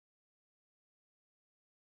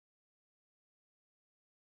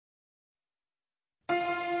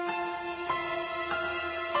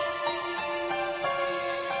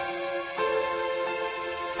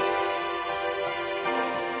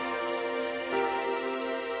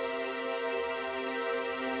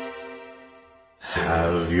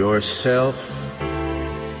Have yourself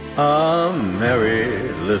a merry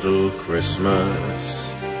little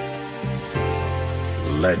Christmas.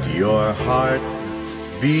 Let your heart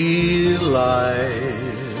be light.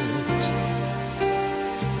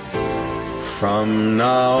 From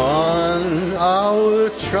now on, our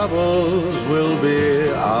troubles will be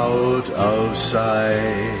out of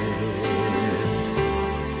sight.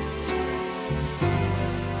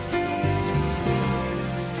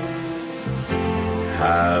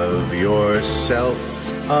 Have yourself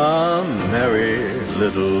a merry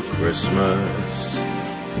little Christmas.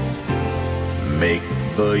 Make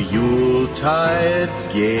the Yuletide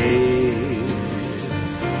gay.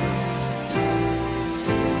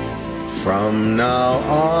 From now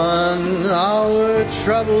on, our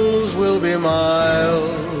troubles will be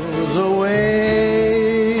miles away.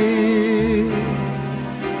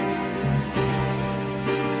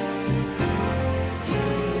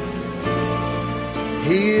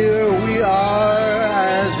 Here we are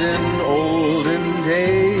as in olden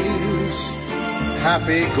days,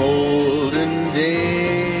 happy golden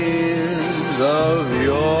days of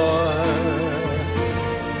yore.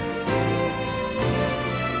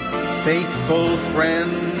 Faithful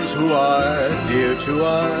friends who are dear to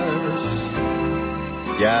us,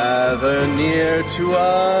 gather near to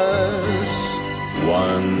us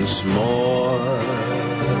once more.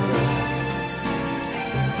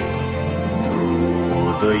 Through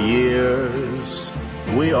the years,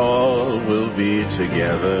 we all will be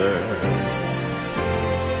together,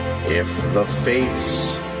 if the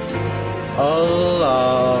fates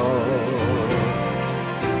allow.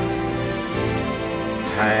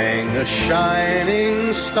 Hang a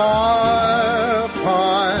shining star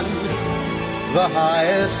upon the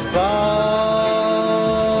highest bough,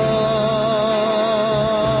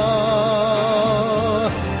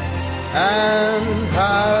 and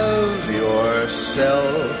have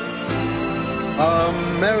yourself a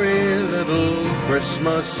merry little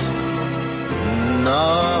Christmas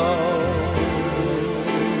now.